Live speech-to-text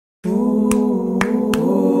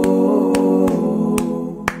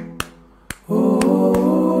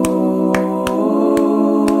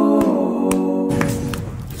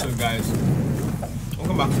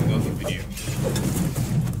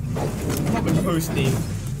posting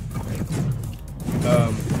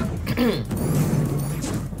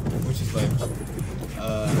which is like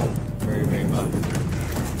very very bad,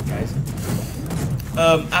 guys.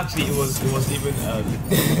 Actually it was even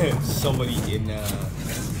somebody in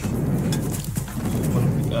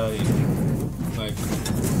like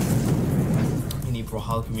in the Pro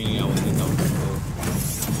community I was in that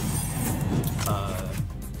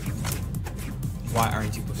why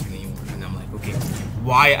aren't you posting anymore? And I'm like, okay,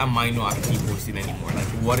 why am I not actually posting anymore? Like,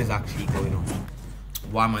 what is actually going on?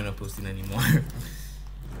 Why am I not posting anymore?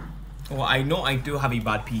 Well, I know I do have a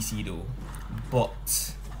bad PC though,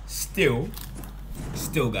 but still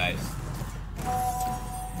guys,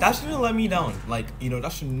 that shouldn't let me down. Like, you know,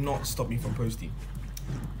 that should not stop me from posting.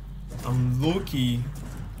 I'm low-key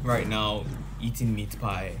right now eating meat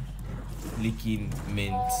pie, licking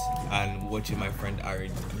mint, and watching my friend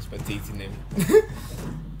Arid and spectating him.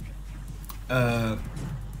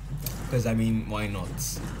 Because I mean, why not?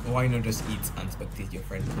 Why not just eat and spectate your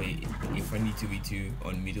friend play a friendly 2v2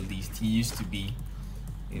 on Middle East? He used to be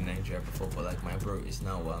in Nigeria before, but like my bro is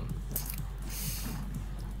now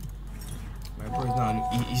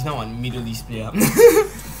he's now a Middle East player.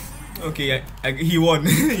 Okay, he won.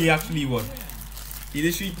 He actually won. He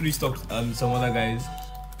literally 3-stopped some other guys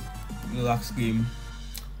in the last game.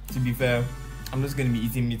 To be fair, I'm just gonna be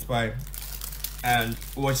eating meat pie and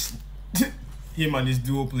watch him and his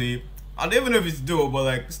duo play. I don't even know if it's duo, but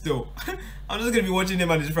like still, I'm just gonna be watching him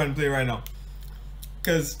and his friend play right now.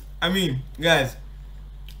 Cause I mean, guys,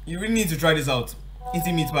 you really need to try this out: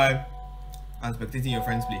 eating meat pie and spectating your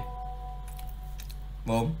friends play.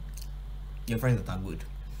 Well, your friends are that good.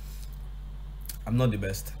 I'm not the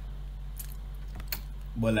best,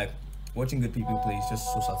 but like watching good people play is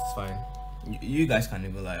just so satisfying. You guys can't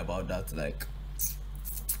even lie about that. Like,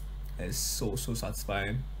 it's so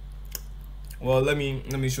satisfying. Well, let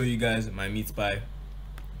me show you guys my meat pie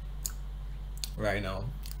right now.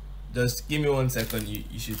 Just give me 1 second.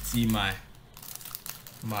 You should see my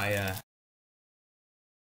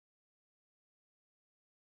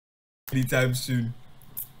anytime soon.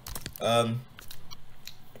 I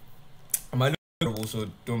might not also,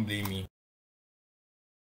 don't blame me.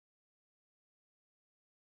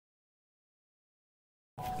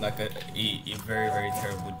 Like a very very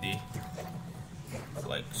terrible day,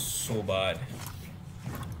 like so bad.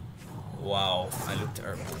 Wow, I look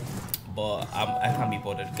terrible, but I can't be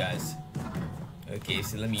bothered, guys. Okay,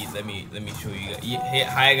 so let me show you guys. Hey,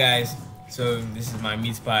 hi guys, so this is my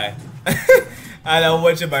meat pie and I'm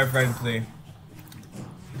watching my friend play.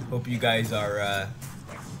 Hope you guys are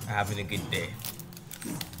having a good day.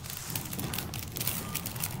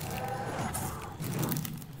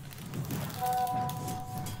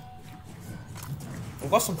 I've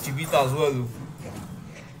got some chivita as well,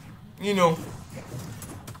 you know.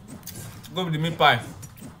 Go with the meat pie.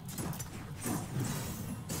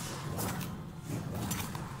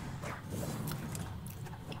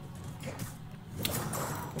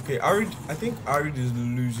 Okay, Arid, I think Arid is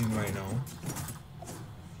losing right now.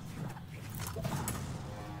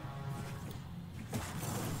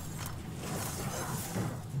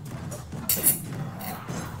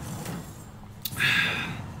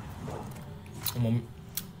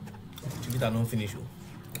 Chivita don't finish.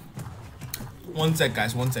 1 sec,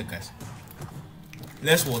 guys. 1 sec, guys.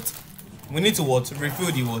 Let's what? We need to what?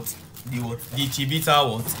 Refill the what? The Chivita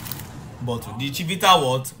what? Bottle. The Chivita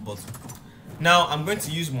what? Bottle. Now I'm going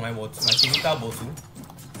to use my what? My Chivita bottle.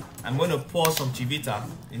 I'm going to pour some Chivita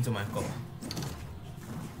into my cup.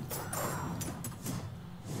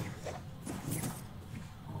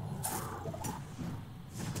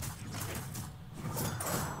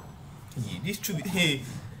 Yeah, this Chivita. Hey,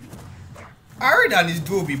 Arid and his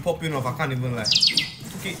duo will be popping off. I can't even lie.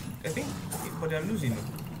 Okay, I think, but they're losing.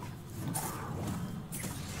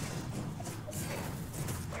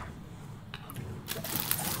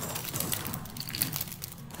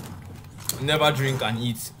 Never drink and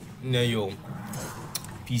eat near your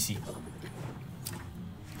PC.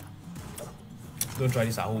 Don't try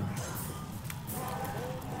this at home.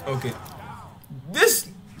 Okay. This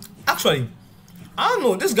actually, I don't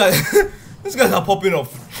know. This guy, these guys are popping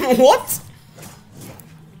off. What?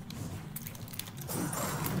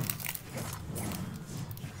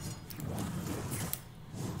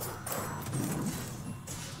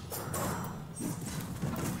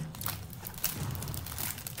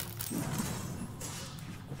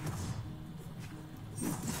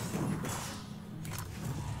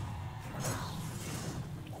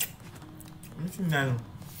 No.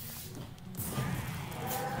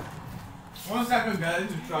 1 second, guys,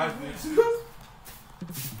 to try this.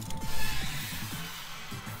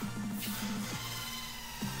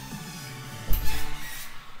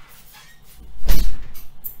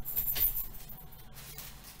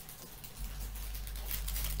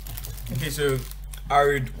 Okay, so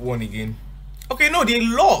Arid won again. Okay, no, they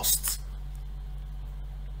lost.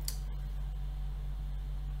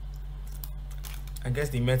 I guess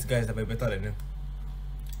they met guys that were better than them.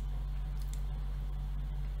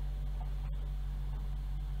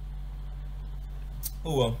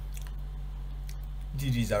 Oh well.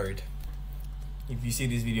 GG's Arid. If you see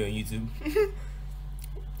this video on YouTube,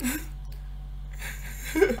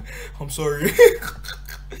 I'm sorry.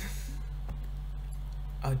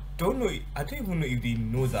 I don't know. I don't even know if they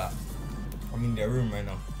know that I'm in their room right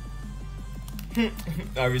now.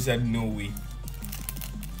 Arid said no way.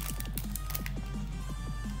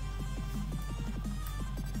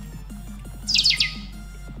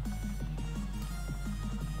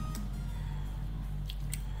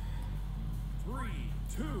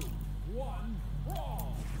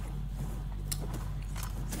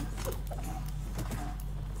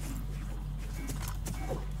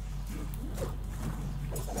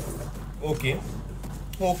 Okay.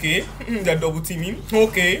 Okay. They're double teaming.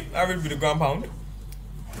 Okay. Arid with the ground pound.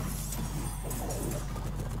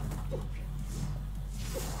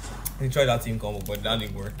 They tried that team combo, but that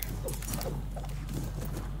didn't work.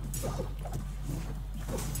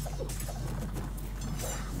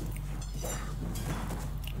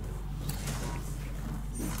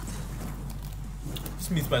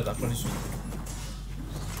 Smith Spice are funny sweet.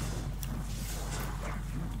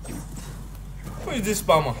 Who is this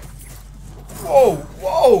spammer? Whoa,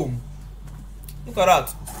 whoa! Look at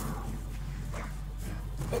that.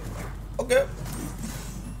 Okay.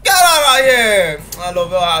 Get out of here! I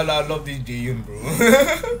love this Jayun,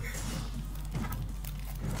 bro.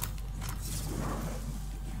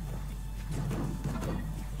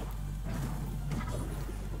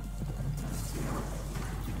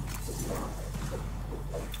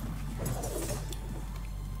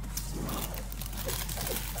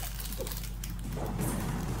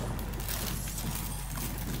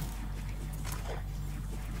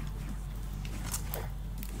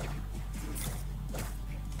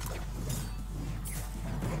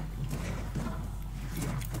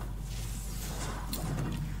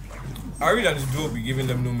 Arid and his duo be giving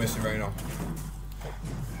them no mercy right now.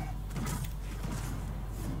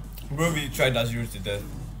 Bro, we tried that 0 to death.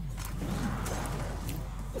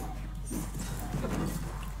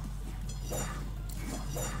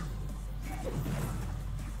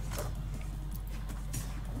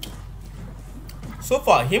 So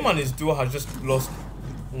far, him and his duo has just lost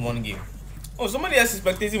one game. Oh, somebody else is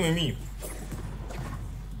spectating with me.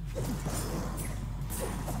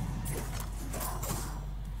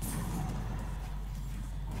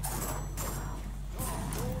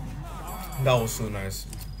 That was so nice.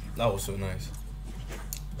 That was so nice.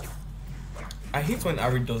 I hate when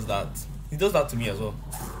Arid does that. He does that to me as well.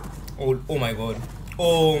 Oh my god.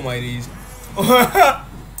 Oh my days.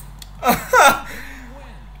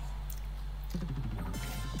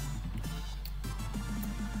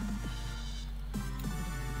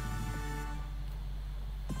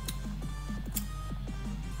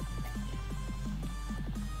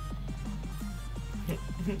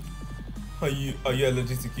 Are you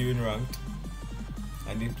allergic to queuing ranked?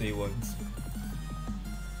 I didn't play once.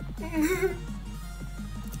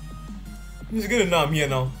 He's good enough. I'm here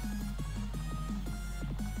now.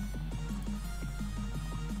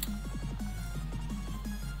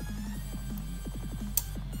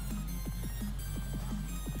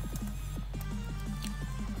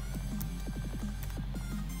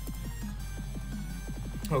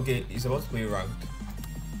 Okay, he's about to play ranked.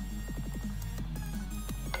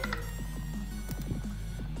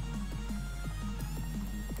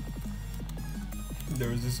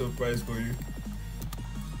 There is a surprise for you.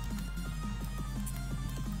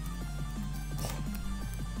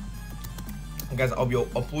 Guys, I'll be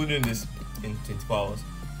uploading this in 24 hours.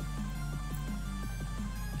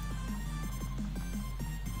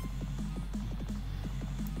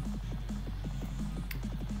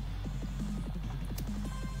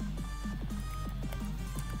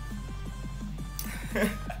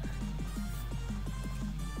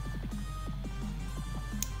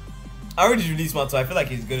 I already released one, so I feel like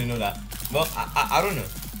he's gonna know that. Well, I don't know.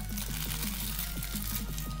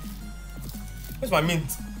 Where's my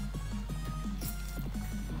mint?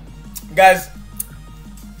 Guys,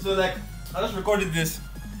 so like, I just recorded this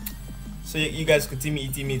so you guys could see me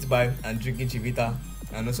eating meat pie and drinking Chivita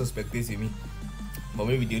and also spectating me. But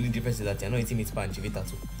maybe the only difference is that you're not eating meat pie and Chivita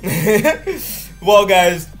too. Well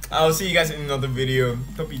guys, I'll see you guys in another video.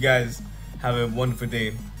 Hope you guys have a wonderful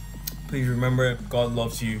day. Please remember, God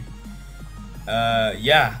loves you.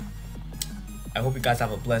 Yeah, I hope you guys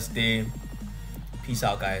have a blessed day. Peace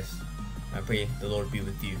out guys. I pray the Lord be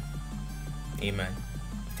with you. Amen.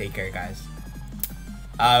 take care, guys.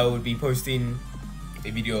 I would be posting a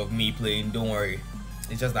video of me playing. Don't worry,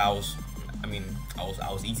 it's just that I was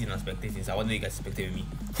eating and spectating, so I wanted you guys to spectate with me.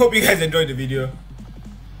 Hope you guys enjoyed the video.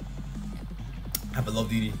 Have a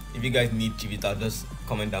lovely day. If you guys need Chivita, just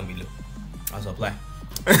comment down below. I'll supply.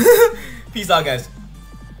 Peace out, guys.